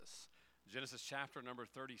Genesis chapter number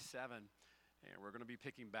 37, and we're going to be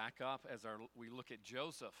picking back up as we look at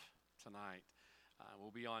Joseph tonight.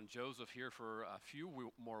 We'll be on Joseph here for a few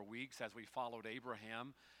more weeks as we followed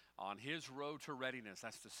Abraham on his road to readiness.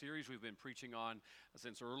 That's the series we've been preaching on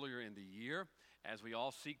since earlier in the year, as we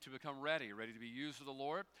all seek to become ready to be used of the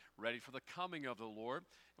Lord, ready for the coming of the Lord.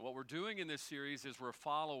 And what we're doing in this series is we're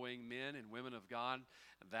following men and women of God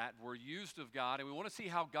that were used of God, and we want to see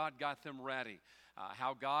how God got them ready,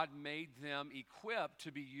 how God made them equipped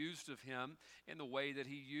to be used of Him in the way that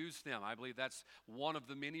He used them. I believe that's one of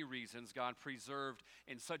the many reasons God preserved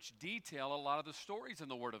in such detail a lot of the stories in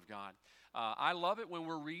the Word of God. I love it when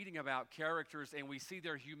we're reading about characters and we see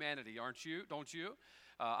their humanity, aren't you? Don't you?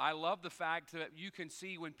 I love the fact that you can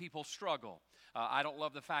see when people struggle. I don't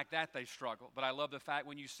love the fact that they struggle, but I love the fact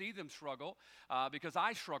when you see them struggle because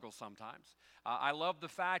I struggle sometimes. I love the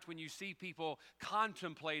fact when you see people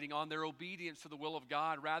contemplating on their obedience to the will of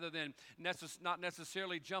God rather than not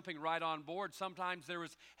necessarily jumping right on board. Sometimes there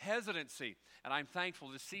is hesitancy, and I'm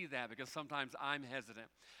thankful to see that because sometimes I'm hesitant.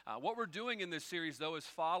 What we're doing in this series, though, is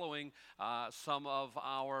following some of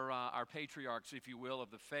our patriarchs, if you will,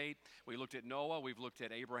 of the faith. We looked at Noah, we've looked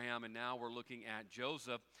at Abraham, and now we're looking at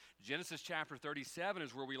Joseph. Genesis chapter 37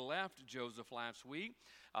 is where we left Joseph last week.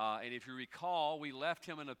 And if you recall, we left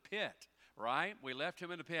him in a pit, right? We left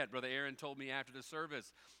him in a pit. Brother Aaron told me after the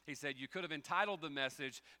service, he said, you could have entitled the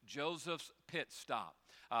message, Joseph's Pit Stop.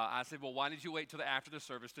 I said, well, why did you wait till after the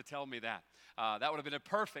service to tell me that? That would have been a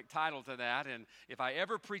perfect title to that. And if I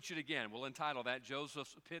ever preach it again, we'll entitle that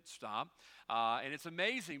Joseph's Pit Stop. And it's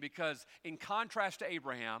amazing because in contrast to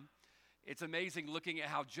Abraham, it's amazing looking at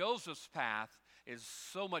how Joseph's path is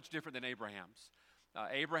so much different than Abraham's.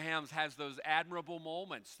 Abraham's has those admirable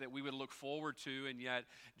moments that we would look forward to, and yet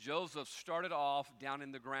Joseph started off down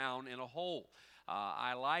in the ground in a hole.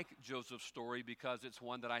 I like Joseph's story because it's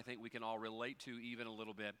one that I think we can all relate to even a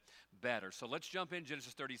little bit better. So let's jump in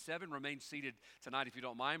Genesis 37. Remain seated tonight if you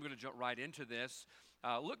don't mind. I'm going to jump right into this.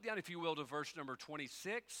 Look down, if you will, to verse number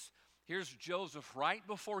 26. Here's Joseph right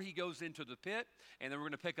before he goes into the pit, and then we're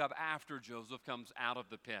going to pick up after Joseph comes out of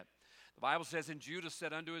the pit. The Bible says, and Judah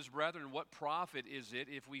said unto his brethren, what profit is it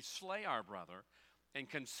if we slay our brother and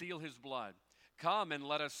conceal his blood? Come and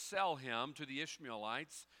let us sell him to the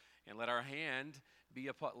Ishmaelites, and let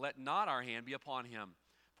not our hand be upon him,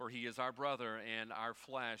 for he is our brother and our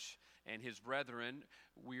flesh, and his brethren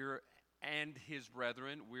we're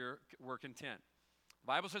content. The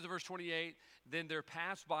Bible says in verse 28, then there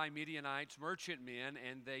passed by Midianites, merchantmen,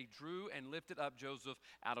 and they drew and lifted up Joseph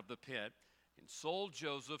out of the pit, and sold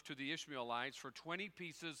Joseph to the Ishmaelites for 20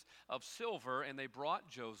 pieces of silver, and they brought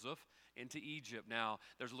Joseph into Egypt. Now,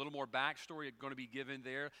 there's a little more backstory going to be given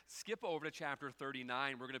there. Skip over to chapter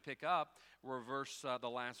 39. We're going to pick up where the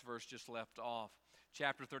last verse just left off.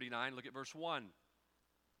 Chapter 39, look at verse 1.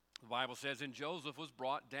 The Bible says, and Joseph was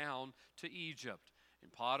brought down to Egypt.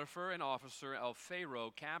 And Potiphar, an officer of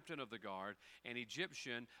Pharaoh, captain of the guard, an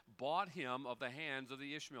Egyptian, bought him of the hands of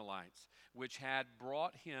the Ishmaelites, which had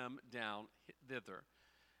brought him down thither.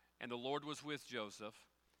 And the Lord was with Joseph,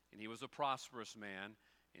 and he was a prosperous man,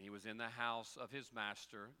 and he was in the house of his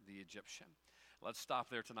master, the Egyptian. Let's stop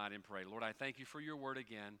there tonight and pray. Lord, I thank you for your word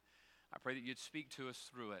again. I pray that you'd speak to us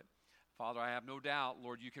through it. Father, I have no doubt,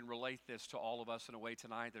 Lord, you can relate this to all of us in a way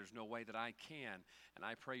tonight. There's no way that I can. And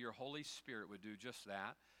I pray your Holy Spirit would do just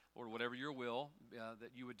that. Lord, whatever your will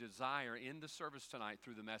that you would desire in the service tonight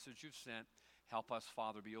through the message you've sent, help us,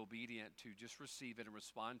 Father, be obedient to just receive it and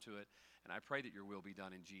respond to it. And I pray that your will be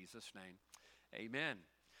done in Jesus' name. Amen.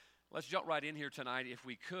 Let's jump right in here tonight, if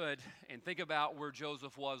we could, and think about where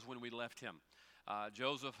Joseph was when we left him.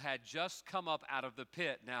 Joseph had just come up out of the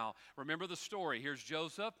pit. Now, remember the story. Here's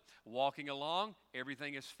Joseph walking along.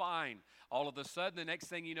 Everything is fine. All of a sudden, the next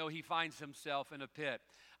thing you know, he finds himself in a pit.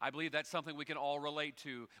 I believe that's something we can all relate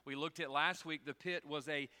to. We looked at last week, the pit was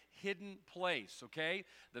a hidden place, okay?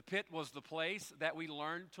 The pit was the place that we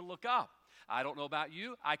learned to look up. I don't know about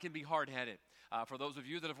you. I can be hard-headed. For those of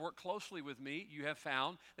you that have worked closely with me, you have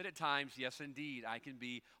found that at times, yes, indeed, I can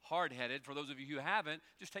be hard-headed. For those of you who haven't,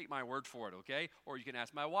 just take my word for it, okay? Or you can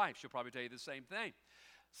ask my wife. She'll probably tell you the same thing.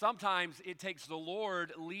 Sometimes it takes the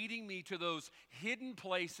Lord leading me to those hidden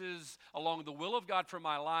places along the will of God for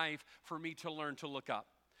my life for me to learn to look up.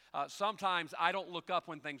 Sometimes I don't look up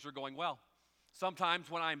when things are going well. Sometimes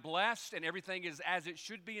when I'm blessed and everything is as it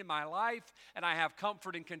should be in my life and I have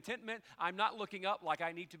comfort and contentment, I'm not looking up like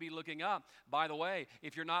I need to be looking up. By the way,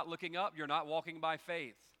 if you're not looking up, you're not walking by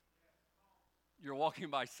faith. You're walking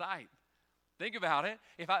by sight. Think about it.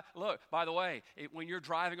 By the way, when you're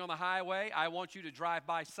driving on the highway, I want you to drive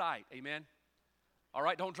by sight. Amen? All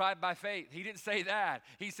right, don't drive by faith. He didn't say that.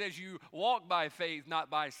 He says you walk by faith, not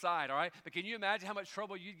by sight, all right? But can you imagine how much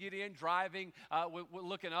trouble you'd get in driving,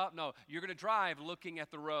 looking up? No, you're going to drive looking at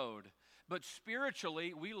the road. But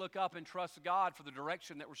spiritually, we look up and trust God for the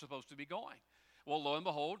direction that we're supposed to be going. Well, lo and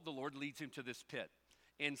behold, the Lord leads him to this pit.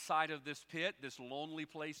 Inside of this pit, this lonely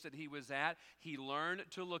place that he was at, he learned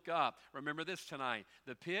to look up. Remember this tonight.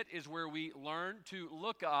 The pit is where we learn to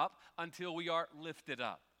look up until we are lifted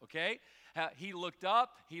up, okay? He looked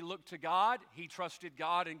up, he looked to God, he trusted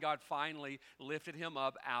God, and God finally lifted him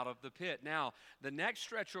up out of the pit. Now, the next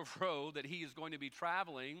stretch of road that he is going to be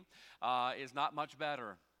traveling is not much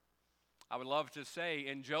better. I would love to say,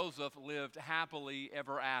 and Joseph lived happily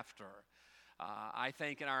ever after. I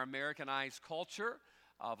think in our Americanized culture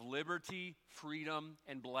of liberty, freedom,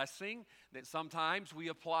 and blessing, that sometimes we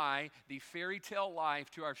apply the fairy tale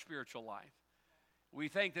life to our spiritual life. We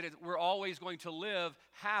think that we're always going to live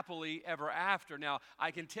happily ever after. Now,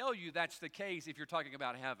 I can tell you that's the case if you're talking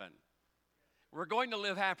about heaven. We're going to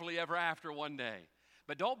live happily ever after one day.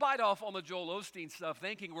 But don't bite off on the Joel Osteen stuff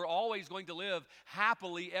thinking we're always going to live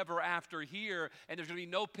happily ever after here and there's going to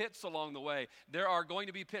be no pits along the way. There are going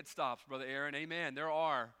to be pit stops, Brother Aaron. Amen. There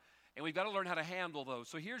are. And we've got to learn how to handle those.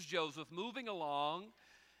 So here's Joseph moving along.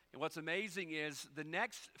 And what's amazing is the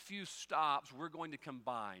next few stops we're going to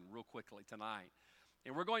combine real quickly tonight.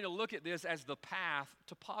 And we're going to look at this as the path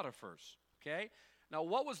to Potiphar's, okay? Now,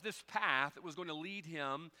 what was this path that was going to lead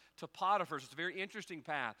him to Potiphar's? It's a very interesting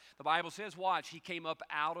path. The Bible says, watch, he came up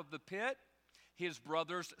out of the pit. His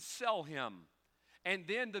brothers sell him. And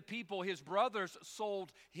then the people his brothers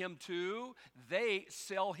sold him to, they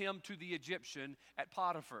sell him to the Egyptian at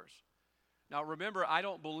Potiphar's. Now, remember, I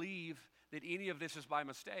don't believe that any of this is by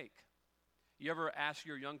mistake. You ever ask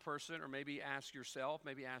your young person, or maybe ask yourself,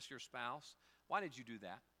 maybe ask your spouse, why did you do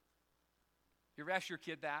that? You ever ask your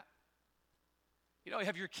kid that? You know,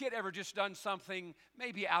 have your kid ever just done something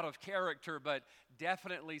maybe out of character, but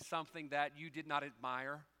definitely something that you did not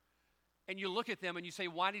admire? And you look at them and you say,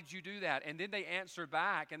 why did you do that? And then they answer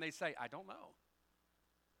back and they say, I don't know.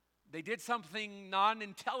 They did something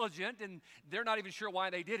non-intelligent and they're not even sure why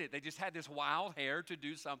they did it. They just had this wild hair to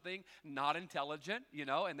do something not intelligent, you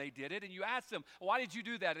know, and they did it. And you ask them, why did you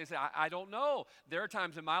do that? And they say, I don't know. There are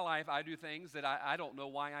times in my life I do things that I don't know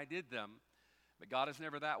why I did them. But God is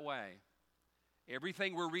never that way.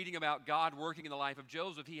 Everything we're reading about God working in the life of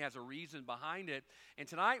Joseph, he has a reason behind it. And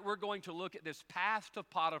tonight we're going to look at this path to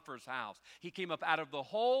Potiphar's house. He came up out of the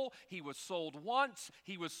hole. He was sold once.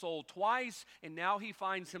 He was sold twice. And now he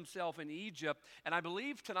finds himself in Egypt. And I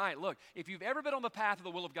believe tonight, look, if you've ever been on the path of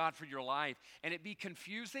the will of God for your life and it be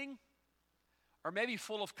confusing or maybe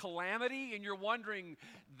full of calamity and you're wondering,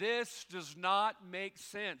 this does not make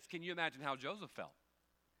sense. Can you imagine how Joseph felt?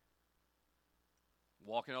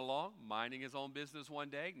 Walking along, minding his own business one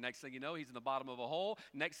day. Next thing you know, he's in the bottom of a hole.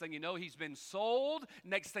 Next thing you know, he's been sold.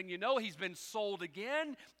 Next thing you know, he's been sold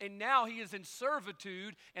again. And now he is in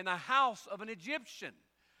servitude in the house of an Egyptian.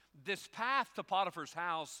 This path to Potiphar's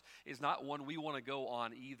house is not one we want to go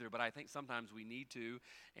on either, but I think sometimes we need to.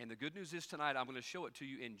 And the good news is tonight, I'm going to show it to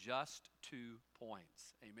you in just 2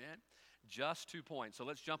 points. Amen? Just 2 points. So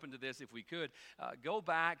let's jump into this if we could. Go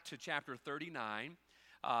back to chapter 39.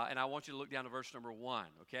 And I want you to look down to verse number 1,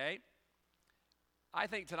 okay? I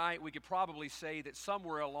think tonight we could probably say that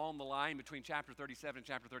somewhere along the line between chapter 37 and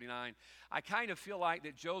chapter 39, I kind of feel like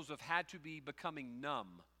that Joseph had to be becoming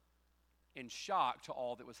numb in shock to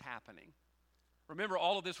all that was happening. Remember,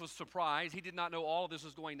 all of this was surprise. He did not know all of this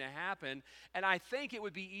was going to happen. And I think it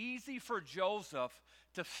would be easy for Joseph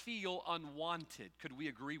to feel unwanted. Could we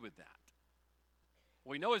agree with that?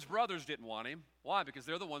 We know his brothers didn't want him. Why? Because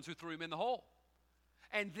they're the ones who threw him in the hole.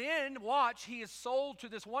 And then, watch, he is sold to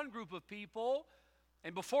this one group of people,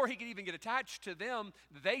 and before he can even get attached to them,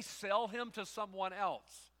 they sell him to someone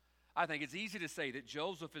else. I think it's easy to say that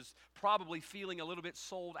Joseph is probably feeling a little bit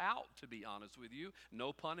sold out, to be honest with you.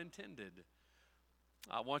 No pun intended.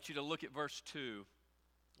 I want you to look at verse 2.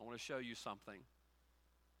 I want to show you something.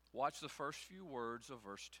 Watch the first few words of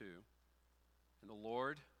verse 2. And the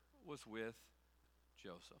Lord was with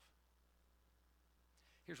Joseph.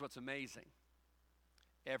 Here's what's amazing.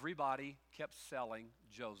 Everybody kept selling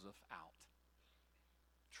Joseph out.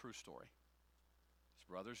 True story. His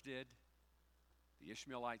brothers did, the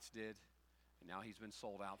Ishmaelites did, and now he's been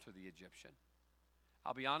sold out to the Egyptian.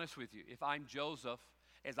 I'll be honest with you. If I'm Joseph,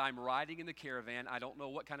 as I'm riding in the caravan, I don't know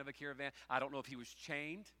what kind of a caravan. I don't know if he was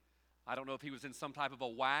chained. I don't know if he was in some type of a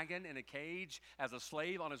wagon in a cage as a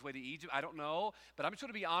slave on his way to Egypt. I don't know. But I'm just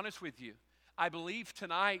going to be honest with you. I believe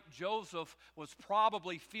tonight Joseph was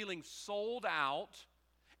probably feeling sold out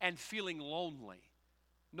and feeling lonely.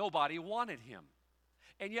 Nobody wanted him.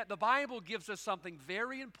 And yet the Bible gives us something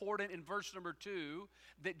very important in verse number 2,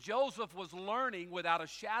 that Joseph was learning without a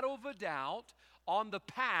shadow of a doubt on the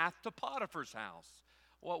path to Potiphar's house.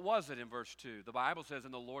 What was it in verse 2? The Bible says,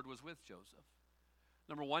 and the Lord was with Joseph.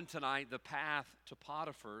 Number 1 tonight, the path to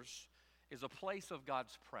Potiphar's is a place of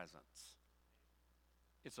God's presence.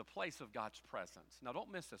 It's a place of God's presence. Now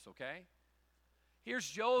don't miss this, okay? Here's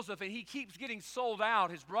Joseph, and he keeps getting sold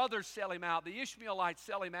out. His brothers sell him out. The Ishmaelites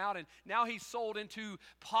sell him out, and now he's sold into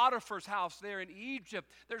Potiphar's house there in Egypt.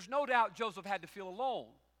 There's no doubt Joseph had to feel alone.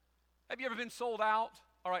 Have you ever been sold out?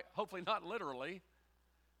 All right, hopefully not literally.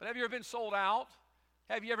 But have you ever been sold out?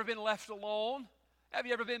 Have you ever been left alone? Have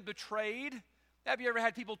you ever been betrayed? Have you ever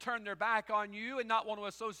had people turn their back on you and not want to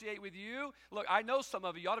associate with you? Look, I know some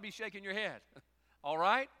of you ought to be shaking your head. All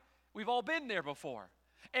right? We've all been there before.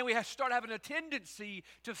 And we start having a tendency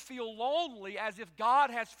to feel lonely as if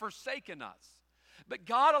God has forsaken us. But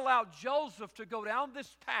God allowed Joseph to go down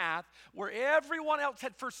this path where everyone else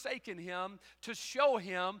had forsaken him to show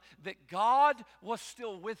him that God was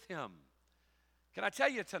still with him. Can I tell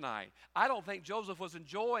you tonight, I don't think Joseph was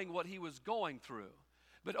enjoying what he was going through.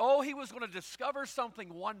 But he was going to discover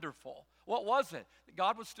something wonderful. What was it?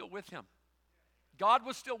 God was still with him. God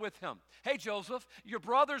was still with him. Hey, Joseph, your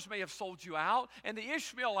brothers may have sold you out, and the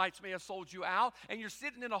Ishmaelites may have sold you out, and you're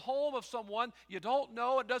sitting in a home of someone you don't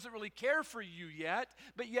know and doesn't really care for you yet.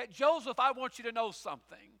 But yet, Joseph, I want you to know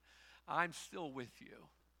something. I'm still with you.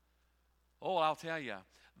 Oh, I'll tell you,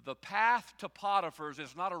 the path to Potiphar's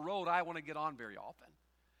is not a road I want to get on very often.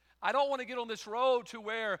 I don't want to get on this road to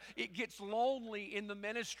where it gets lonely in the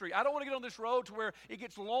ministry. I don't want to get on this road to where it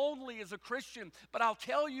gets lonely as a Christian. But I'll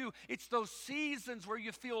tell you, it's those seasons where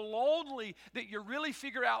you feel lonely that you really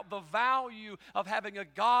figure out the value of having a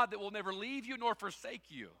God that will never leave you nor forsake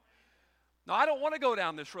you. Now, I don't want to go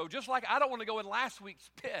down this road, just like I don't want to go in last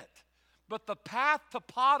week's pit. But the path to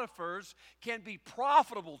Potiphar's can be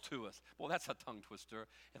profitable to us. Well, that's a tongue twister.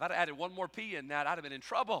 If I'd added one more P in that, I'd have been in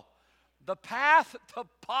trouble. The path to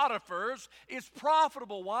Potiphar's is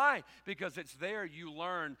profitable. Why? Because it's there you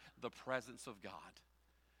learn the presence of God.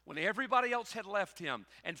 When everybody else had left him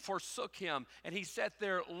and forsook him, and he sat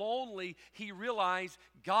there lonely, he realized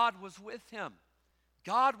God was with him.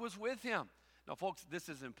 God was with him. Now, folks, this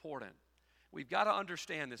is important. We've got to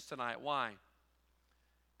understand this tonight. Why?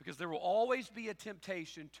 Because there will always be a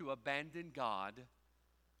temptation to abandon God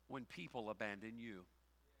when people abandon you.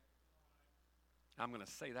 I'm going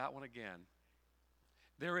to say that one again.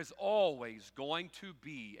 There is always going to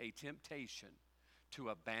be a temptation to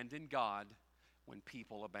abandon God when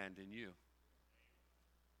people abandon you.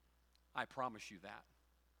 I promise you that.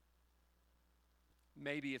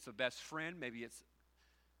 Maybe it's a best friend. Maybe it's,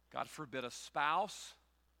 God forbid, a spouse.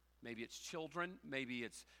 Maybe it's children. Maybe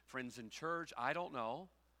it's friends in church. I don't know.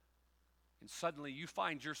 And suddenly you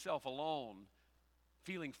find yourself alone,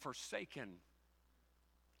 feeling forsaken.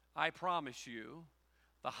 I promise you,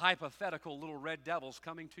 the hypothetical little red devil's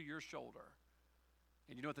coming to your shoulder.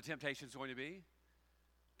 And you know what the temptation is going to be?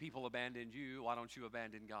 People abandoned you. Why don't you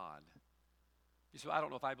abandon God? You say, I don't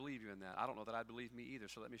know if I believe you in that. I don't know that I believe me either,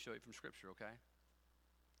 so let me show you from Scripture, okay?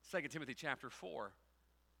 2 Timothy chapter 4,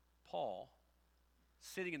 Paul,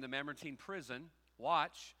 sitting in the Mamertine prison,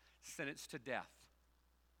 watch, sentenced to death.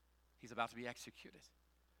 He's about to be executed.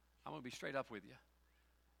 I'm going to be straight up with you.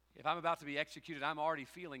 If I'm about to be executed, I'm already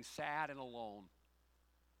feeling sad and alone.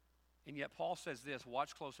 And yet Paul says this,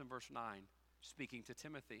 watch close in verse 9, speaking to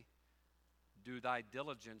Timothy, do thy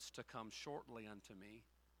diligence to come shortly unto me,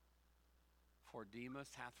 for Demas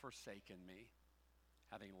hath forsaken me,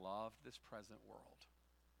 having loved this present world.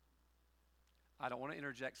 I don't want to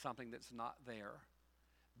interject something that's not there,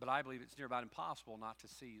 but I believe it's near about impossible not to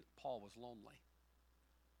see Paul was lonely.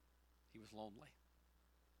 He was lonely.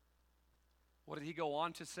 What did he go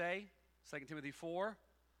on to say? 2 Timothy 4,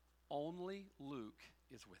 only Luke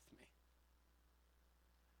is with me.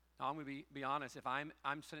 Now, I'm going to be honest. If I'm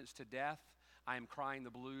sentenced to death, I am crying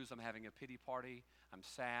the blues. I'm having a pity party. I'm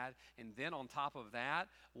sad. And then on top of that,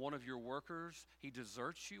 one of your workers, he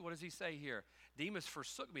deserts you. What does he say here? Demas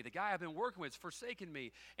forsook me. The guy I've been working with has forsaken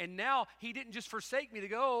me. And now he didn't just forsake me to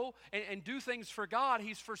go and do things for God.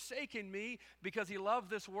 He's forsaken me because he loved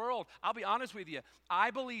this world. I'll be honest with you.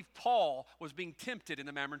 I believe Paul was being tempted in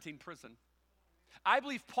the Mamertine prison. I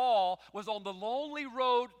believe Paul was on the lonely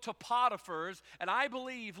road to Potiphar's, and I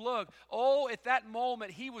believe, at that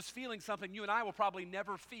moment he was feeling something you and I will probably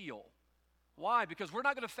never feel. Why? Because we're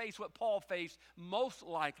not going to face what Paul faced most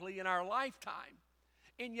likely in our lifetime.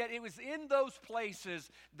 And yet it was in those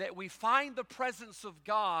places that we find the presence of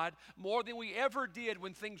God more than we ever did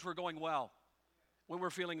when things were going well. when we're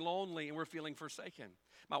feeling lonely and we're feeling forsaken.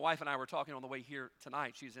 My wife and I were talking on the way here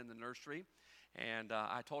tonight. She's in the nursery. And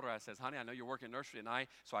I told her, I says, honey, I know you're working nursery tonight,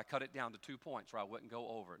 so I cut it down to 2 points, or I wouldn't go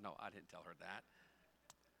over. No, I didn't tell her that.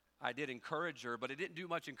 I did encourage her, but it didn't do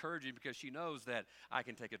much encouraging because she knows that I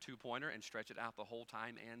can take a 2-pointer and stretch it out the whole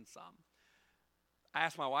time and some. I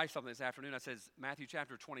asked my wife something this afternoon. I says, Matthew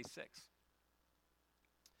chapter 26.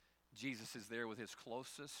 Jesus is there with his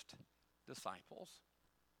closest disciples.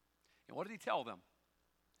 And what did he tell them?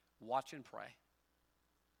 Watch and pray.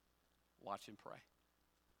 Watch and pray.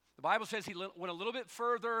 The Bible says he went a little bit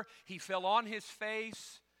further. He fell on his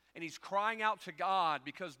face, and he's crying out to God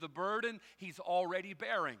because the burden he's already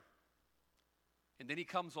bearing. And then he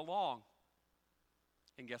comes along,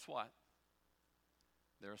 and guess what?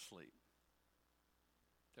 They're asleep.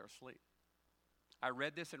 They're asleep. I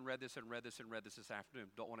read this this afternoon.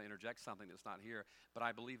 Don't want to interject something that's not here, but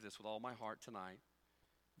I believe this with all my heart tonight.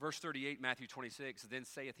 Verse 38, Matthew 26, then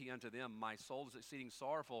saith he unto them, my soul is exceeding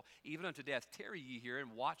sorrowful, even unto death. Tarry ye here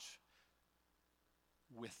and watch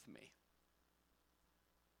with me.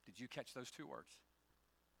 Did you catch those 2 words?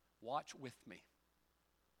 Watch with me.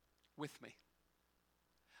 With me.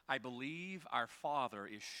 I believe our Father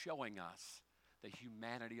is showing us the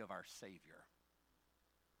humanity of our Savior.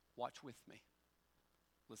 Watch with me.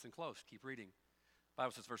 Listen close. Keep reading. The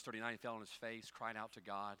Bible says, verse 39, he fell on his face, cried out to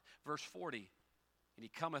God. Verse 40, and he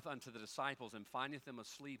cometh unto the disciples and findeth them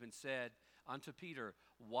asleep and said unto Peter,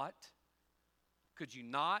 what? Could you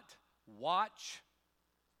not watch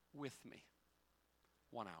with me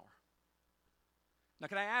 1 hour? Now,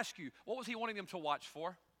 can I ask you, what was he wanting them to watch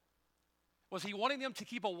for? Was he wanting them to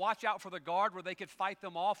keep a watch out for the guard where they could fight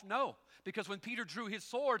them off? No, because when Peter drew his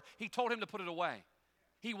sword, he told him to put it away.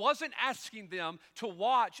 He wasn't asking them to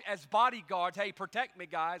watch as bodyguards, hey, protect me,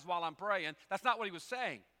 guys, while I'm praying. That's not what he was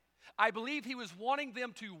saying. I believe he was wanting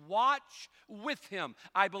them to watch with him.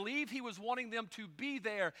 I believe he was wanting them to be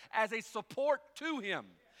there as a support to him.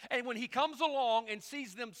 And when he comes along and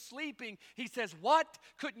sees them sleeping, he says, what?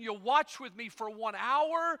 Couldn't you watch with me for 1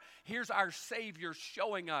 hour? Here's our Savior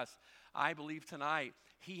showing us. I believe tonight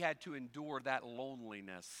he had to endure that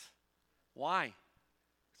loneliness. Why?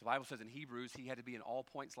 The Bible says in Hebrews, he had to be in all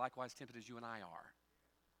points likewise tempted as you and I are.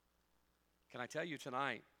 Can I tell you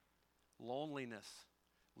tonight, loneliness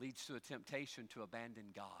leads to a temptation to abandon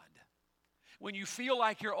God. When you feel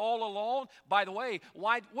like you're all alone, by the way,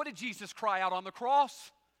 what did Jesus cry out on the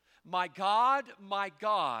cross? My God,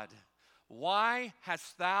 why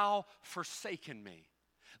hast thou forsaken me?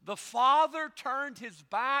 The Father turned his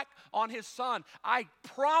back on his Son. I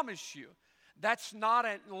promise you, that's not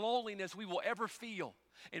a loneliness we will ever feel.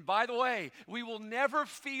 And by the way, we will never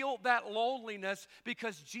feel that loneliness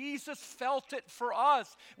because Jesus felt it for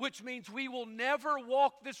us, which means we will never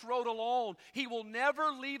walk this road alone. He will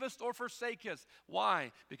never leave us or forsake us.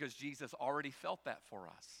 Why? Because Jesus already felt that for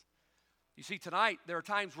us. You see, tonight, there are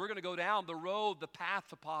times we're going to go down the road, the path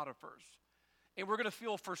to Potiphar's. And we're going to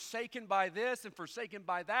feel forsaken by this and forsaken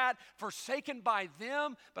by that, forsaken by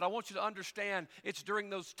them. But I want you to understand, it's during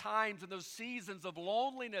those times and those seasons of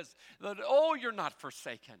loneliness that, oh, you're not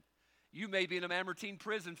forsaken. You may be in a Mamertine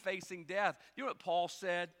prison facing death. You know what Paul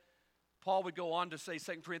said? Paul would go on to say,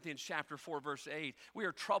 2 Corinthians chapter 4, verse 8, we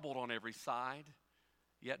are troubled on every side,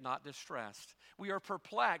 yet not distressed. We are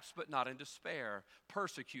perplexed, but not in despair.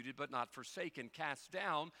 Persecuted, but not forsaken. Cast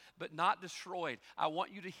down, but not destroyed. I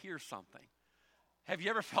want you to hear something. Have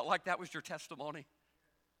you ever felt like that was your testimony?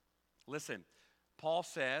 Listen, Paul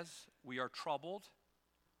says we are troubled.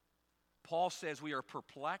 Paul says we are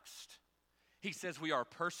perplexed. He says we are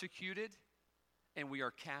persecuted and we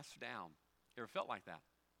are cast down. You ever felt like that?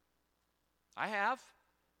 I have.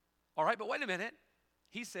 All right, but wait a minute.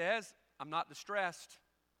 He says, I'm not distressed,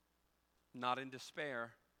 not in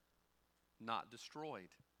despair, not destroyed.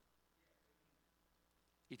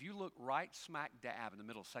 If you look right smack dab in the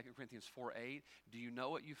middle of 2 Corinthians 4:8, do you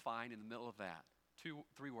know what you find in the middle of that?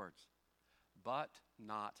 3 words. But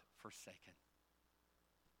not forsaken.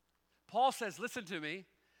 Paul says, listen to me,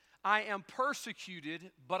 I am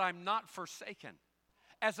persecuted, but I'm not forsaken.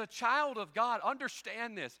 As a child of God,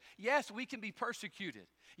 understand this. Yes, we can be persecuted.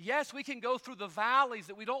 Yes, we can go through the valleys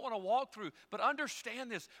that we don't want to walk through, but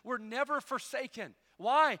understand this, we're never forsaken.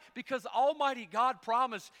 Why? Because Almighty God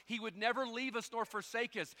promised He would never leave us nor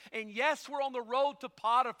forsake us. And yes, we're on the road to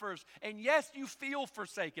Potiphar's. And yes, you feel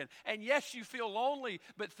forsaken. And yes, you feel lonely.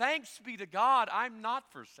 But thanks be to God, I'm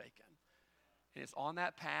not forsaken. And it's on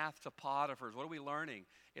that path to Potiphar's. What are we learning?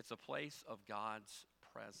 It's a place of God's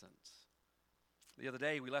presence. The other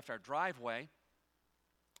day, we left our driveway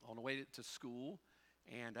on the way to school.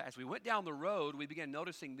 And as we went down the road, we began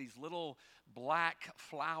noticing these little black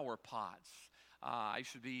flower pots. I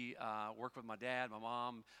used to work with my dad, my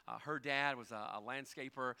mom. Her dad was a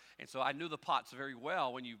landscaper, and so I knew the pots very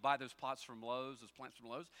well. When you buy those pots from Lowe's, those plants from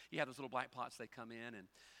Lowe's, you have those little black pots. They come in, and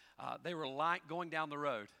they were like going down the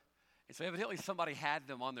road. And so evidently somebody had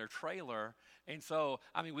them on their trailer, and so,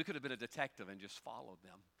 we could have been a detective and just followed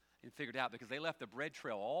them and figured out, because they left the bread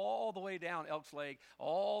trail all the way down Elks Lake,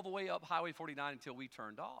 all the way up Highway 49 until we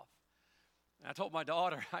turned off. And I told my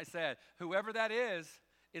daughter, I said, whoever that is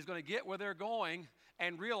going to get where they're going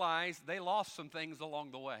and realize they lost some things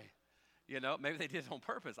along the way. Maybe they did it on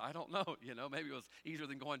purpose. I don't know. Maybe it was easier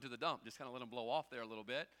than going to the dump. Just kind of let them blow off there a little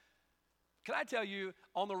bit. Can I tell you,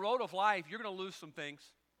 on the road of life, you're going to lose some things.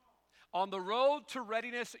 On the road to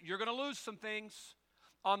readiness, you're going to lose some things.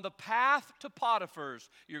 On the path to Potiphar's,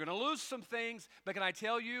 you're going to lose some things. But can I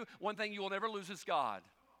tell you, one thing you will never lose is God.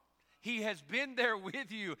 He has been there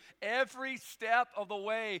with you every step of the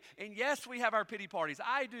way. And yes, we have our pity parties.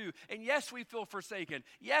 I do. And yes, we feel forsaken.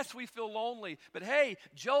 Yes, we feel lonely. But hey,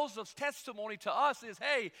 Joseph's testimony to us is,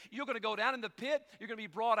 hey, you're going to go down in the pit. You're going to be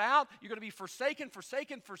brought out. You're going to be forsaken.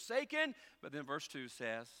 But then verse 2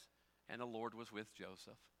 says, and the Lord was with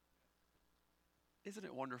Joseph. Isn't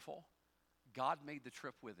it wonderful? God made the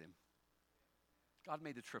trip with him. God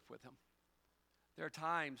made the trip with him. There are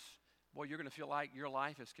times, boy, you're going to feel like your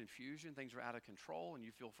life is confusion, things are out of control, and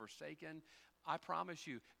you feel forsaken. I promise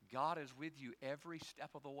you, God is with you every step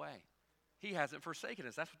of the way. He hasn't forsaken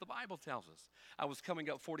us. That's what the Bible tells us. I was coming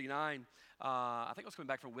up 49. I think I was coming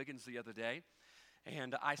back from Wiggins the other day,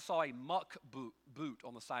 and I saw a muck boot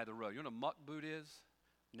on the side of the road. You know what a muck boot is?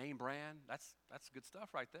 Name brand. That's good stuff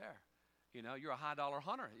right there. You're a high-dollar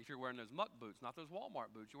hunter if you're wearing those muck boots, not those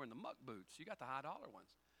Walmart boots. You're wearing the muck boots. You got the high-dollar ones.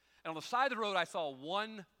 And on the side of the road, I saw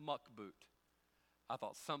one muck boot. I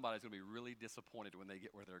thought somebody's going to be really disappointed when they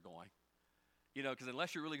get where they're going. Because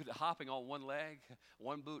unless you're really good at hopping on one leg,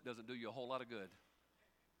 one boot doesn't do you a whole lot of good.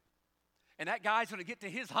 And that guy's going to get to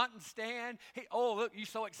his hunting stand. Hey, oh, look, you're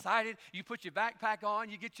so excited. You put your backpack on,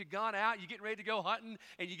 you get your gun out, you're getting ready to go hunting,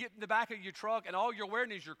 and you get in the back of your truck, and all you're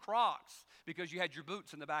wearing is your Crocs because you had your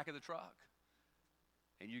boots in the back of the truck.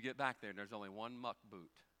 And you get back there, and there's only one muck boot.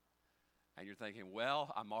 And you're thinking,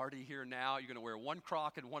 well, I'm already here now. You're going to wear one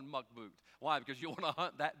Croc and one muck boot. Why? Because you want to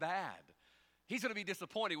hunt that bad. He's going to be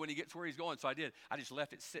disappointed when he gets where he's going. So I did. I just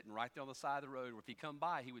left it sitting right there on the side of the road where if he come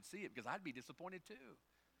by, he would see it because I'd be disappointed too.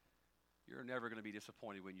 You're never going to be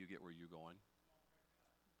disappointed when you get where you're going.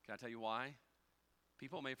 Can I tell you why?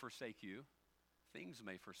 People may forsake you. Things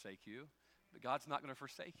may forsake you. But God's not going to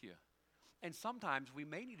forsake you. And sometimes we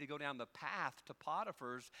may need to go down the path to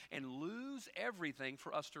Potiphar's and lose everything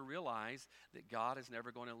for us to realize that God is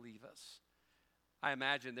never going to leave us. I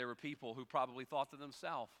imagine there were people who probably thought to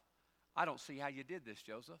themselves, I don't see how you did this,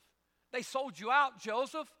 Joseph. They sold you out,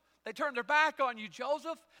 Joseph. They turned their back on you,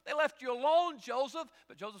 Joseph. They left you alone, Joseph.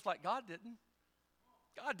 But Joseph's like, God didn't.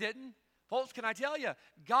 God didn't. Folks, can I tell you,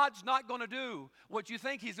 God's not going to do what you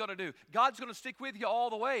think he's going to do. God's going to stick with you all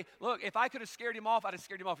the way. Look, if I could have scared him off, I'd have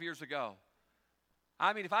scared him off years ago.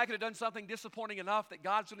 If I could have done something disappointing enough that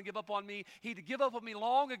God's going to give up on me, he'd give up on me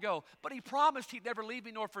long ago. But he promised he'd never leave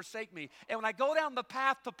me nor forsake me. And when I go down the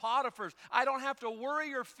path to Potiphar's, I don't have to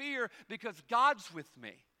worry or fear because God's with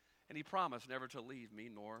me. And he promised never to leave me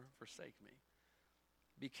nor forsake me.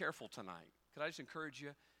 Be careful tonight. Could I just encourage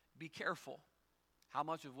you? Be careful. How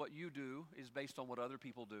much of what you do is based on what other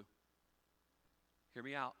people do? Hear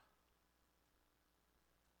me out.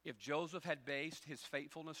 If Joseph had based his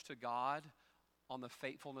faithfulness to God on the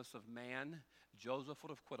faithfulness of man, Joseph would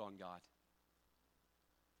have quit on God.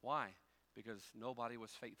 Why? Because nobody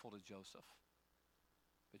was faithful to Joseph.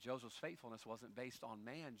 But Joseph's faithfulness wasn't based on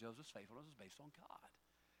man. Joseph's faithfulness was based on God.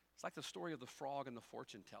 It's like the story of the frog and the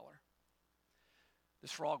fortune teller.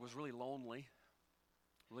 This frog was really lonely,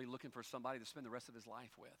 really looking for somebody to spend the rest of his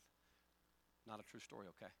life with. Not a true story,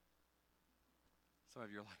 okay? Some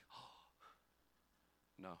of you are like, oh,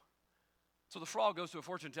 no. So the frog goes to a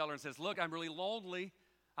fortune teller and says, look, I'm really lonely.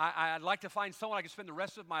 I'd like to find someone I can spend the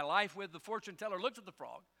rest of my life with. The fortune teller looks at the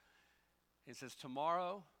frog and says,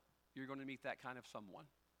 tomorrow you're going to meet that kind of someone.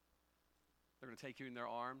 They're going to take you in their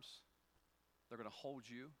arms. They're going to hold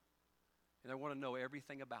you. And they want to know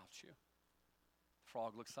everything about you. The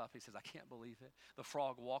frog looks up. He says, I can't believe it. The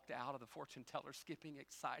frog walked out of the fortune teller skipping,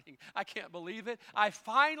 exciting. I can't believe it. I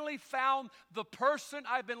finally found the person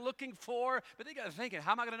I've been looking for. But they got thinking,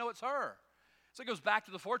 how am I going to know it's her? So he goes back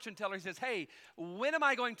to the fortune teller. He says, hey, when am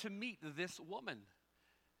I going to meet this woman?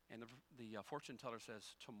 And the fortune teller says,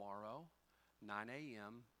 tomorrow, 9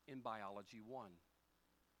 a.m. in biology 1.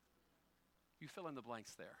 You fill in the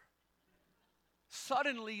blanks there.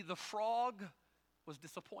 Suddenly, the frog was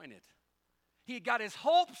disappointed. He had got his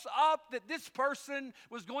hopes up that this person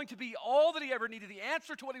was going to be all that he ever needed, the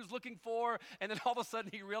answer to what he was looking for, and then all of a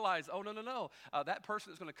sudden he realized, oh, no. That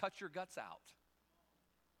person is going to cut your guts out.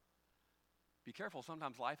 Be careful,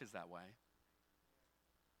 sometimes life is that way.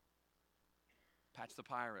 Patch the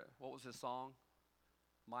Pirate, what was his song?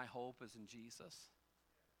 My hope is in Jesus.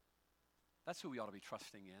 That's who we ought to be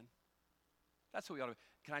trusting in. That's who we ought to be.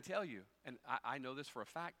 Can I tell you, and I know this for a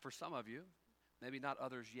fact, for some of you, maybe not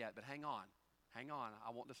others yet, but hang on. Hang on,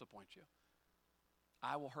 I won't disappoint you.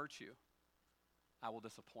 I will hurt you. I will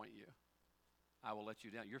disappoint you. I will let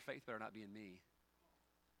you down. Your faith better not be in me.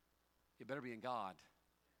 It better be in God.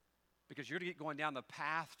 Because you're going down the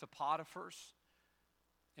path to Potiphar's.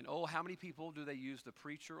 And oh, how many people do they use the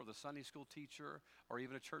preacher or the Sunday school teacher or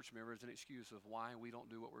even a church member as an excuse of why we don't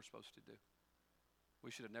do what we're supposed to do?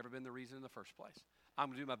 We should have never been the reason in the first place. I'm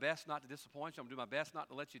going to do my best not to disappoint you. I'm going to do my best not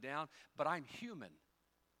to let you down. But I'm human.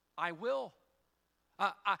 I will.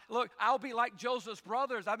 Look, I'll be like Joseph's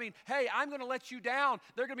brothers. I mean, hey, I'm going to let you down.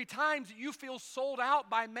 There are going to be times that you feel sold out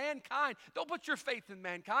by mankind. Don't put your faith in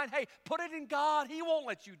mankind. Hey, put it in God. He won't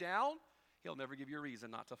let you down. He'll never give you a reason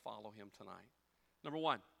not to follow him tonight. Number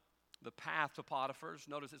one, the path to Potiphar's.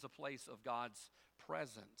 Notice it's a place of God's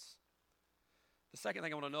presence. The second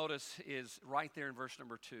thing I want to notice is right there in verse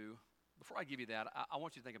number 2. Before I give you that, I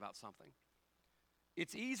want you to think about something.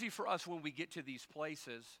 It's easy for us when we get to these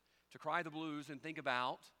places to cry the blues and think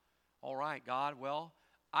about, all right, God, well,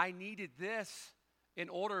 I needed this in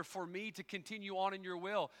order for me to continue on in your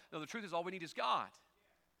will. No, the truth is all we need is God.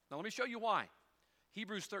 Now, let me show you why.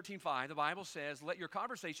 Hebrews 13:5, the Bible says, let your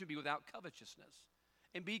conversation be without covetousness,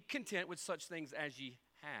 and be content with such things as ye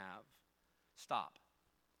have. Stop.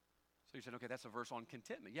 So you said, okay, that's a verse on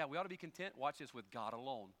contentment. Yeah, we ought to be content, watch this, with God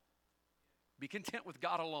alone. Be content with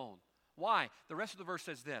God alone. Why? The rest of the verse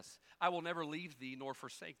says this, I will never leave thee nor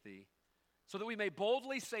forsake thee, so that we may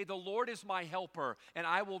boldly say, the Lord is my helper, and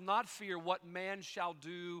I will not fear what man shall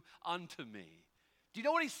do unto me. Do you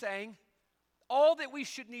know what he's saying? All that we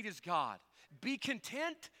should need is God. Be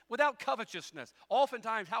content without covetousness.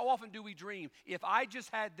 Oftentimes, how often do we dream, if I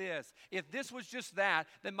just had this, if this was just that,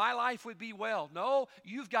 then my life would be well. No,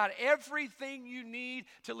 you've got everything you need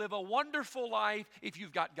to live a wonderful life if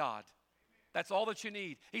you've got God. That's all that you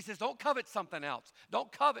need. He says, don't covet something else.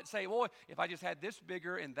 Don't covet, say, boy, if I just had this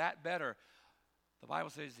bigger and that better. The Bible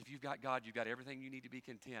says if you've got God, you've got everything you need to be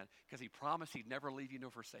content, because he promised he'd never leave you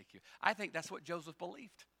nor forsake you. I think that's what Joseph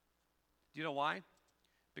believed. Do you know why?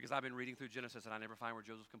 Because I've been reading through Genesis and I never find where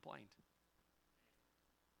Joseph complained.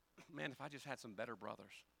 Man, if I just had some better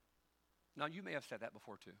brothers. Now, you may have said that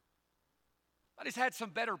before too. I just had some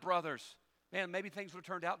better brothers. Man, maybe things would have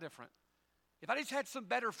turned out different. If I just had some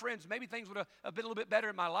better friends, maybe things would have been a little bit better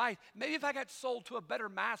in my life. Maybe if I got sold to a better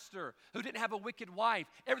master who didn't have a wicked wife,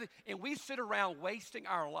 everything. And we sit around wasting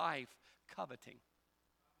our life coveting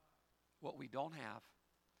what we don't have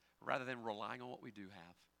rather than relying on what we do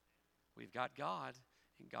have. We've got God,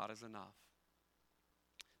 and God is enough.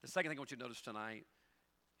 The second thing I want you to notice tonight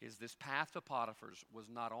is this path to Potiphar's was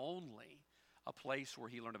not only a place where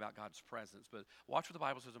he learned about God's presence, but watch what the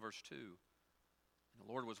Bible says in verse 2. And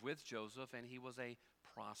the Lord was with Joseph, and he was a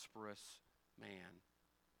prosperous man.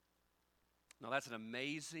 Now, that's an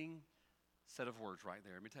amazing set of words right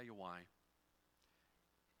there. Let me tell you why.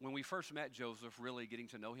 When we first met Joseph, really getting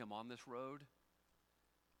to know him on this road,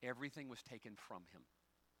 everything was taken from him.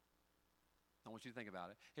 I want you to think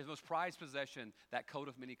about it. His most prized possession, that coat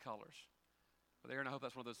of many colors. But Aaron, I hope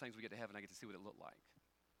that's one of those things we get to heaven, I get to see what it looked like.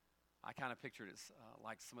 I kind of pictured it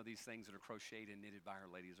like some of these things that are crocheted and knitted by our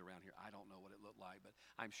ladies around here. I don't know what it looked like, but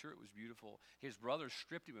I'm sure it was beautiful. His brothers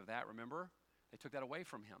stripped him of that, remember? They took that away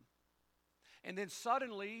from him. And then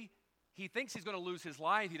suddenly, he thinks he's going to lose his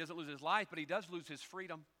life. He doesn't lose his life, but he does lose his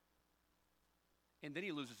freedom. And then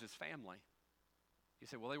he loses his family. You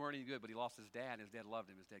say, well, they weren't any good, but he lost his dad, and his dad loved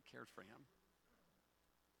him. His dad cared for him.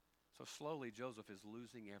 So slowly, Joseph is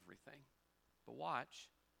losing everything. But watch.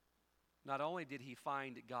 Not only did he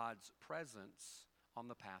find God's presence on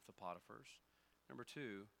the path of Potiphar's, number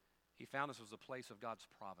 2, he found this was a place of God's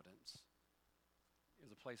providence. It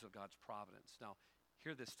was a place of God's providence. Now,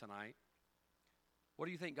 hear this tonight. What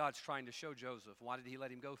do you think God's trying to show Joseph? Why did he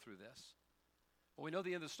let him go through this? Well, we know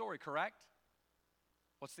the end of the story, correct?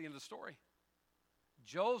 What's the end of the story?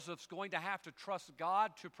 Joseph's going to have to trust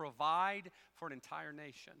God to provide for an entire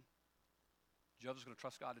nation. Joseph's going to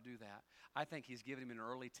trust God to do that. I think he's given him an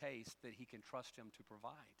early taste that he can trust him to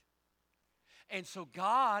provide. And so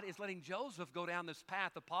God is letting Joseph go down this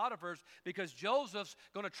path of Potiphar's because Joseph's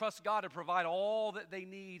going to trust God to provide all that they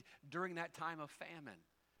need during that time of famine.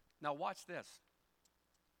 Now watch this.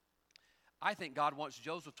 I think God wants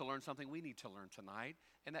Joseph to learn something we need to learn tonight,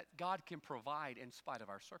 and that God can provide in spite of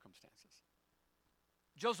our circumstances.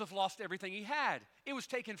 Joseph lost everything he had. It was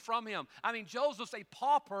taken from him. I mean, Joseph's a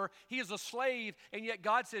pauper. He is a slave. And yet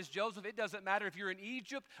God says, Joseph, it doesn't matter if you're in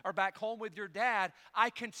Egypt or back home with your dad. I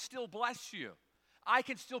can still bless you. I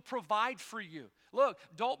can still provide for you. Look,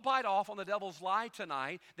 don't bite off on the devil's lie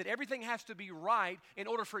tonight that everything has to be right in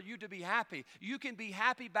order for you to be happy. You can be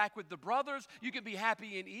happy back with the brothers. You can be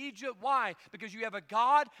happy in Egypt. Why? Because you have a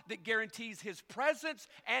God that guarantees his presence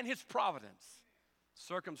and his providence.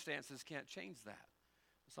 Circumstances can't change that.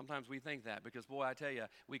 Sometimes we think that because, boy, I tell you,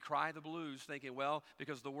 we cry the blues thinking, well,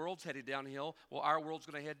 because the world's headed downhill, well, our world's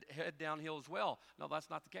going to head downhill as well. No, that's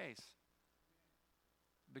not the case.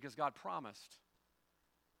 Because God promised.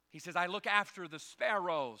 He says, I look after the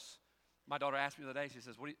sparrows. My daughter asked me the other day, she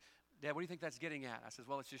says, Dad, what do you think that's getting at? I says,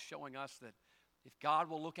 well, it's just showing us that if God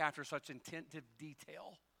will look after such attentive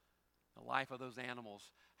detail, the life of those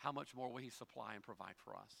animals, how much more will he supply and provide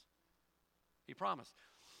for us? He promised.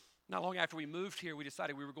 Not long after we moved here, we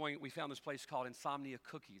decided we found this place called Insomnia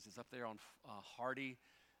Cookies. It's up there on Hardy,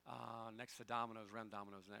 next to Domino's, around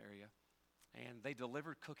Domino's in that area. And they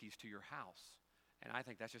delivered cookies to your house. And I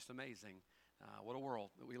think that's just amazing. What a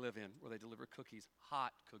world that we live in where they deliver cookies,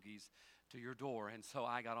 hot cookies, to your door. And so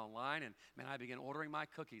I got online and, man, I began ordering my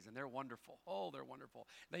cookies. And they're wonderful. Oh, they're wonderful.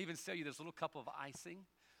 They even sell you this little cup of icing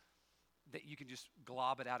that you can just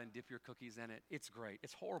glob it out and dip your cookies in it. It's great.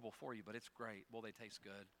 It's horrible for you, but it's great. Well, they taste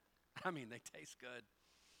good. I mean, they taste good.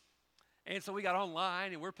 And so we got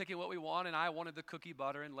online, and we're picking what we want, and I wanted the cookie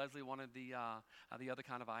butter, and Leslie wanted the other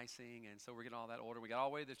kind of icing, and so we're getting all that order. We got all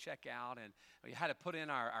the way to checkout, and we had to put in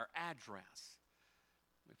our address.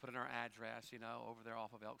 We put in our address, over there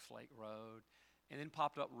off of Elks Lake Road, and then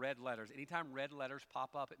popped up red letters. Anytime red letters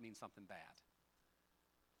pop up, it means something bad.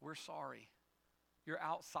 We're sorry. You're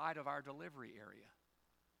outside of our delivery area.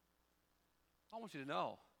 I want you to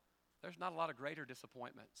know, there's not a lot of greater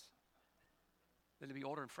disappointments than to be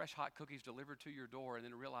ordering fresh hot cookies delivered to your door and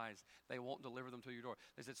then realize they won't deliver them to your door.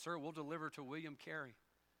 They said, sir, we'll deliver to William Carey.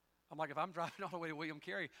 I'm like, if I'm driving all the way to William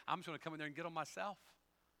Carey, I'm just going to come in there and get them myself,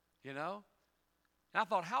 And I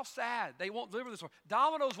thought, how sad. They won't deliver this.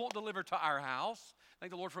 Domino's won't deliver to our house.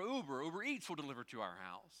 Thank the Lord for Uber. Uber Eats will deliver to our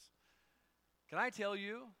house. Can I tell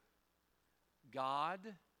you, God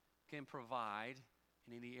can provide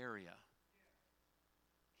in any area.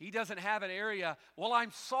 He doesn't have an area, well,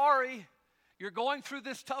 I'm sorry. You're going through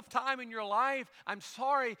this tough time in your life. I'm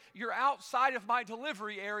sorry, you're outside of my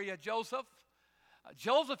delivery area, Joseph.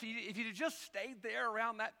 Joseph, if you'd just stayed there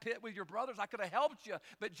around that pit with your brothers, I could have helped you.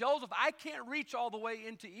 But Joseph, I can't reach all the way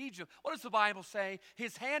into Egypt. What does the Bible say?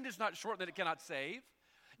 His hand is not short that it cannot save.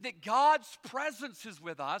 That God's presence is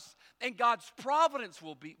with us, and God's providence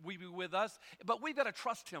will be with us. But we've got to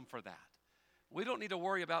trust him for that. We don't need to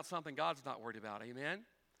worry about something God's not worried about. Amen?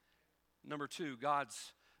 Number two,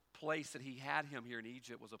 God's place that he had him here in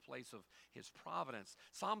Egypt was a place of his providence.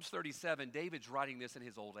 Psalms 37, David's writing this in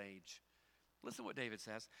his old age. Listen to what David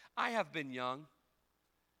says. I have been young,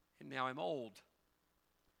 and now I'm old.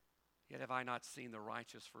 Yet have I not seen the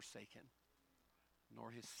righteous forsaken,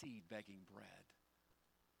 nor his seed begging bread.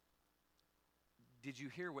 Did you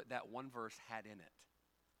hear what that one verse had in it?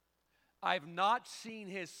 I've not seen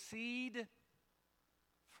his seed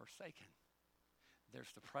forsaken.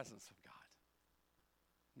 There's the presence of God.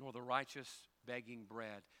 Nor the righteous begging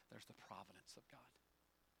bread. There's the providence of God.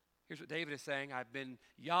 Here's what David is saying. I've been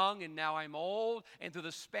young and now I'm old. And through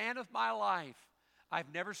the span of my life,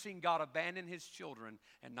 I've never seen God abandon his children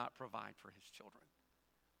and not provide for his children.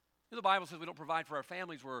 The Bible says we don't provide for our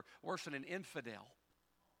families. We're worse than an infidel.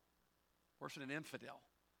 Worse than an infidel.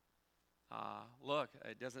 Look,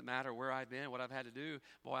 it doesn't matter where I've been, what I've had to do.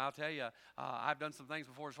 Boy, I'll tell you, I've done some things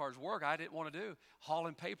before as far as work I didn't want to do.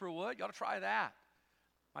 Hauling paper wood, you ought to try that.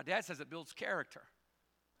 My dad says it builds character.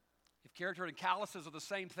 If character and calluses are the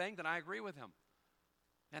same thing, then I agree with him.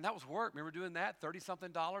 And that was work. Remember doing that?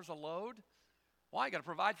 $30-something a load? Why? You got to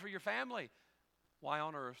provide for your family. Why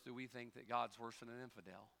on earth do we think that God's worse than an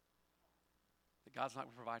infidel? That God's not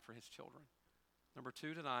going to provide for his children? Number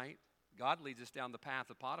two tonight, God leads us down the path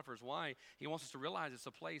of Potiphar's. Why? He wants us to realize it's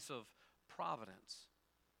a place of providence.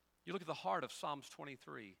 You look at the heart of Psalms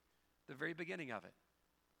 23, the very beginning of it.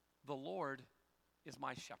 The Lord is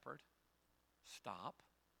my shepherd. Stop.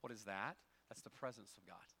 What is that? That's the presence of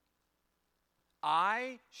God.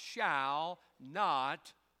 I shall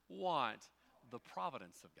not want the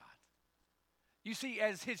providence of God. You see,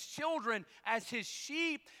 as his children, as his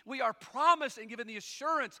sheep, we are promised and given the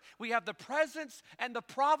assurance. We have the presence and the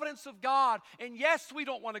providence of God. And yes, we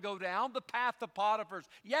don't want to go down the path of Potiphar's.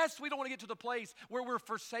 Yes, we don't want to get to the place where we're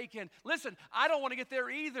forsaken. Listen, I don't want to get there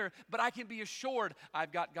either, but I can be assured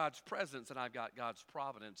I've got God's presence and I've got God's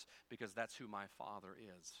providence because that's who my Father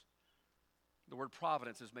is. The word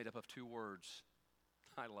providence is made up of two words.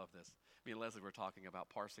 I love this. Me and Leslie were talking about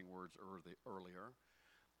parsing words earlier.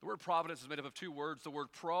 The word providence is made up of two words, the word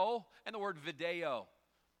pro and the word video.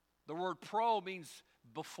 The word pro means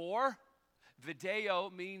before. Video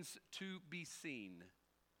means to be seen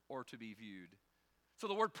or to be viewed. So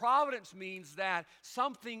the word providence means that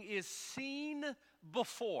something is seen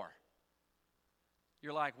before.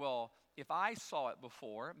 You're like, well, if I saw it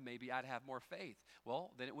before, maybe I'd have more faith.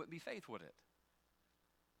 Well, then it wouldn't be faith, would it?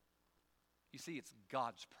 You see, it's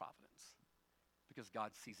God's providence because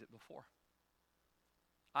God sees it before.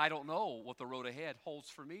 I don't know what the road ahead holds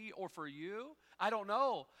for me or for you. I don't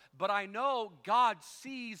know. But I know God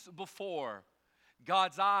sees before.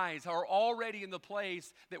 God's eyes are already in the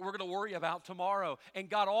place that we're going to worry about tomorrow. And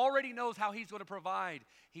God already knows how he's going to provide.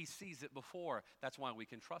 He sees it before. That's why we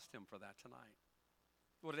can trust him for that tonight.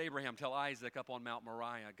 What did Abraham tell Isaac up on Mount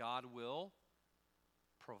Moriah? God will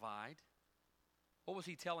provide. What was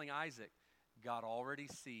he telling Isaac? God already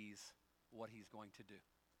sees what he's going to do.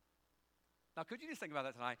 Now, could you just think about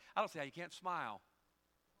that tonight? I don't see how you can't smile.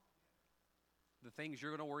 The things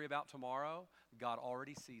you're going to worry about tomorrow, God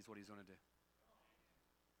already sees what he's going to do.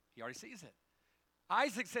 He already sees it.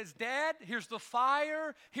 Isaac says, Dad, here's the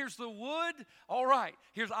fire, here's the wood. All right,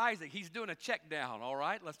 here's Isaac. He's doing a check down. All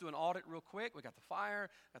right, let's do an audit real quick. We got the fire,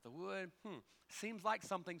 got the wood. Seems like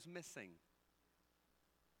something's missing.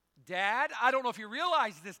 Dad, I don't know if you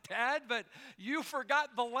realize this, Dad, but you forgot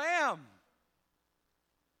the lamb.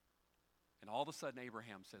 And all of a sudden,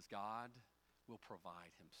 Abraham says, God will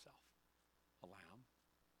provide himself a lamb.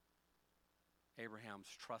 Abraham's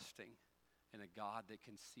trusting in a God that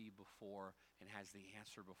can see before and has the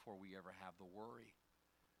answer before we ever have the worry.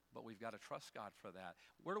 But we've got to trust God for that.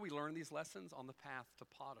 Where do we learn these lessons? On the path to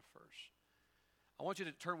Potiphar's. I want you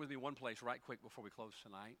to turn with me one place right quick before we close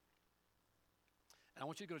tonight. And I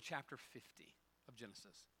want you to go to chapter 50 of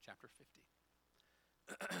Genesis. Chapter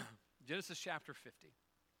 50. Genesis chapter 50.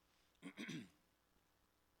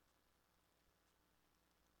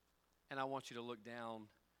 And I want you to look down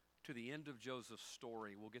to the end of Joseph's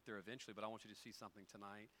story. We'll get there eventually, but I want you to see something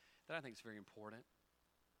tonight that I think is very important.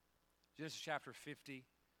 Genesis chapter 50,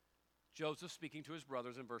 Joseph speaking to his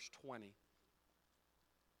brothers in verse 20.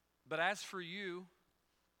 But as for you,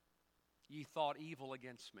 ye thought evil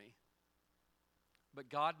against me, but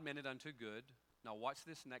God meant it unto good. Now watch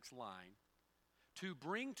this next line. To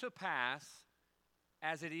bring to pass,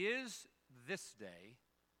 as it is this day,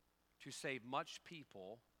 to save much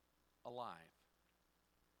people alive.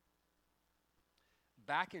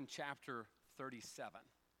 Back in chapter 37,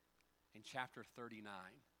 in chapter 39,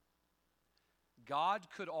 God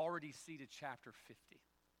could already see to chapter 50.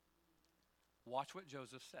 Watch what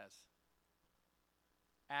Joseph says.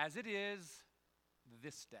 As it is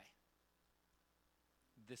this day.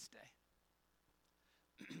 This day.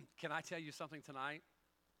 Can I tell you something tonight?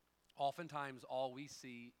 Oftentimes, all we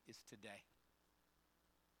see is today.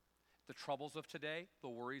 The troubles of today, the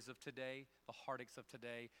worries of today, the heartaches of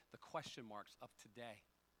today, the question marks of today.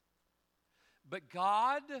 But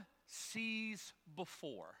God sees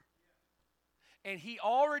before. And he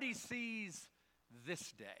already sees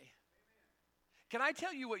this day. Can I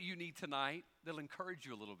tell you what you need tonight that'll encourage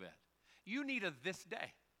you a little bit? You need a this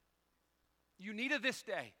day. You need a this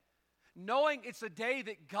day. Knowing it's a day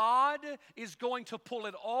that God is going to pull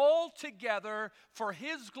it all together for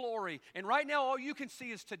his glory. And right now, all you can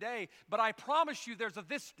see is today. But I promise you there's a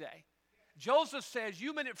this day. Joseph says,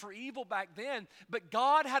 you meant it for evil back then, but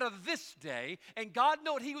God had a this day, and God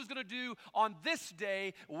knew what he was going to do on this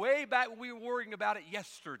day way back when we were worrying about it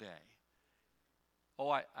yesterday. Oh,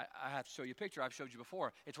 I have to show you a picture I've showed you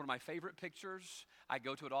before. It's one of my favorite pictures. I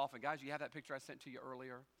go to it often. Guys, you have that picture I sent to you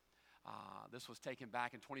earlier? This was taken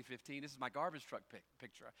back in 2015. This is my garbage truck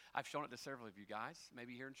picture. I've shown it to several of you guys,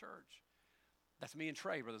 maybe here in church. That's me and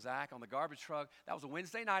Trey, Brother Zach, on the garbage truck. That was a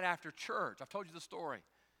Wednesday night after church. I've told you the story.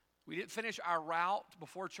 We didn't finish our route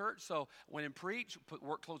before church, so went and preached, put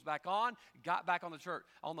work clothes back on, got back on the truck,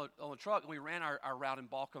 and we ran our route in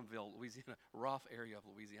Balcomville, Louisiana, rough area of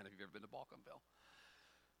Louisiana, if you've ever been to Balcomville.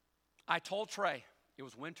 I told Trey, it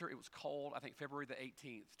was winter, it was cold, I think February the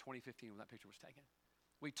 18th, 2015, when that picture was taken.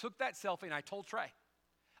 We took that selfie, and I told Trey,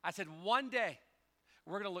 I said, one day,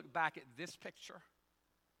 we're going to look back at this picture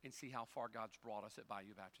and see how far God's brought us at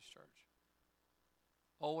Bayou Baptist Church.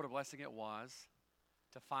 Oh, what a blessing it was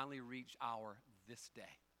to finally reach our this day.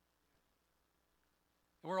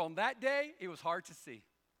 Where on that day, it was hard to see.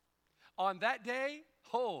 On that day,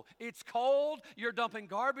 oh, it's cold. You're dumping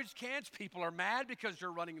garbage cans. People are mad because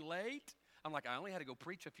you're running late. I'm like, I only had to go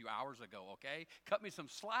preach a few hours ago, okay? Cut me some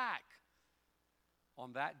slack.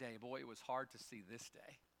 On that day, boy, it was hard to see this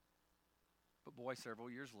day. But boy, several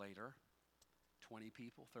years later, 20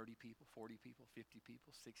 people, 30 people, 40 people, 50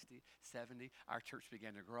 people, 60, 70. Our church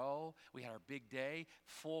began to grow. We had our big day,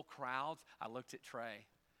 full crowds. I looked at Trey.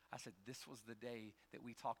 I said, this was the day that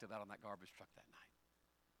we talked about on that garbage truck that night.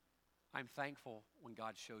 I'm thankful when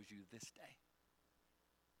God shows you this day.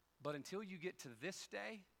 But until you get to this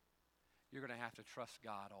day, you're going to have to trust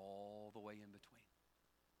God all the way in between.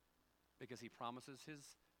 Because he promises his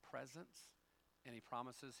presence and he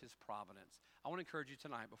promises his providence. I want to encourage you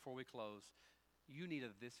tonight before we close. You need a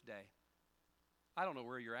this day. I don't know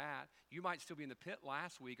where you're at. You might still be in the pit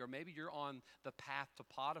last week, or maybe you're on the path to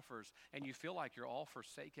Potiphar's and you feel like you're all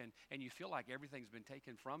forsaken and you feel like everything's been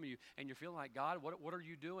taken from you and you're feeling like, God, what are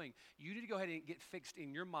you doing? You need to go ahead and get fixed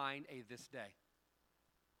in your mind a this day.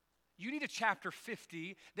 You need a chapter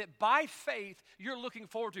 50 that by faith you're looking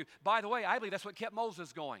forward to. By the way, I believe that's what kept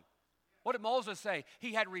Moses going. What did Moses say?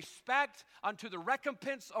 He had respect unto the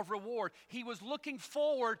recompense of reward. He was looking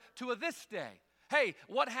forward to a this day. Hey,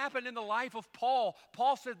 what happened in the life of Paul?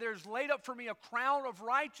 Paul said, there's laid up for me a crown of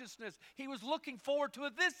righteousness. He was looking forward to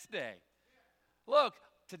a this day. Look,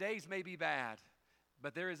 today's may be bad,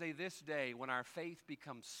 but there is a this day when our faith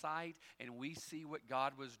becomes sight and we see what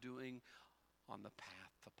God was doing on the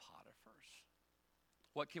path to Potiphar's.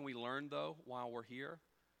 What can we learn, though, while we're here?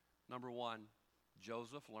 Number one,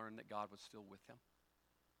 Joseph learned that God was still with him.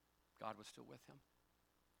 God was still with him.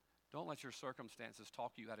 Don't let your circumstances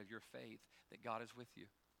talk you out of your faith that God is with you.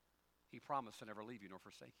 He promised to never leave you nor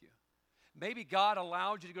forsake you. Maybe God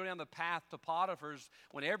allowed you to go down the path to Potiphar's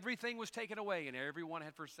when everything was taken away and everyone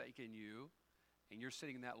had forsaken you, and you're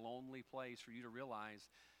sitting in that lonely place for you to realize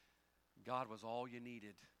God was all you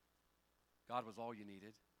needed. God was all you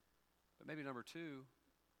needed. But maybe number two,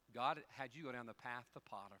 God had you go down the path to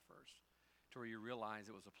Potiphar's to where you realize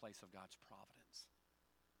it was a place of God's providence,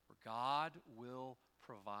 where God will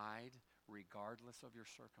provide regardless of your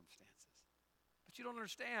circumstances. But you don't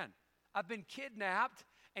understand. I've been kidnapped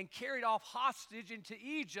and carried off hostage into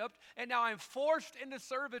Egypt, and now I'm forced into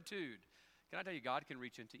servitude. Can I tell you, God can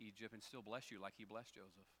reach into Egypt and still bless you like he blessed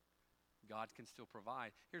Joseph. God can still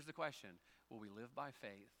provide. Here's the question. Will we live by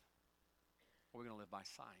faith, or are we going to live by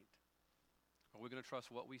sight? Are we going to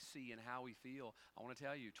trust what we see and how we feel? I want to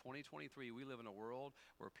tell you, 2023, we live in a world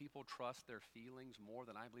where people trust their feelings more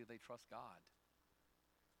than I believe they trust God.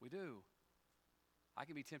 We do. I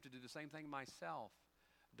can be tempted to do the same thing myself.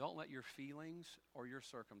 Don't let your feelings or your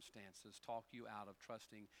circumstances talk you out of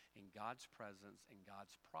trusting in God's presence and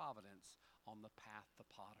God's providence on the path to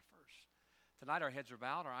Potiphar's. Tonight our heads are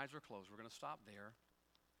bowed, our eyes are closed. We're going to stop there.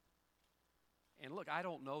 And look, I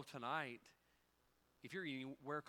don't know tonight if you're anywhere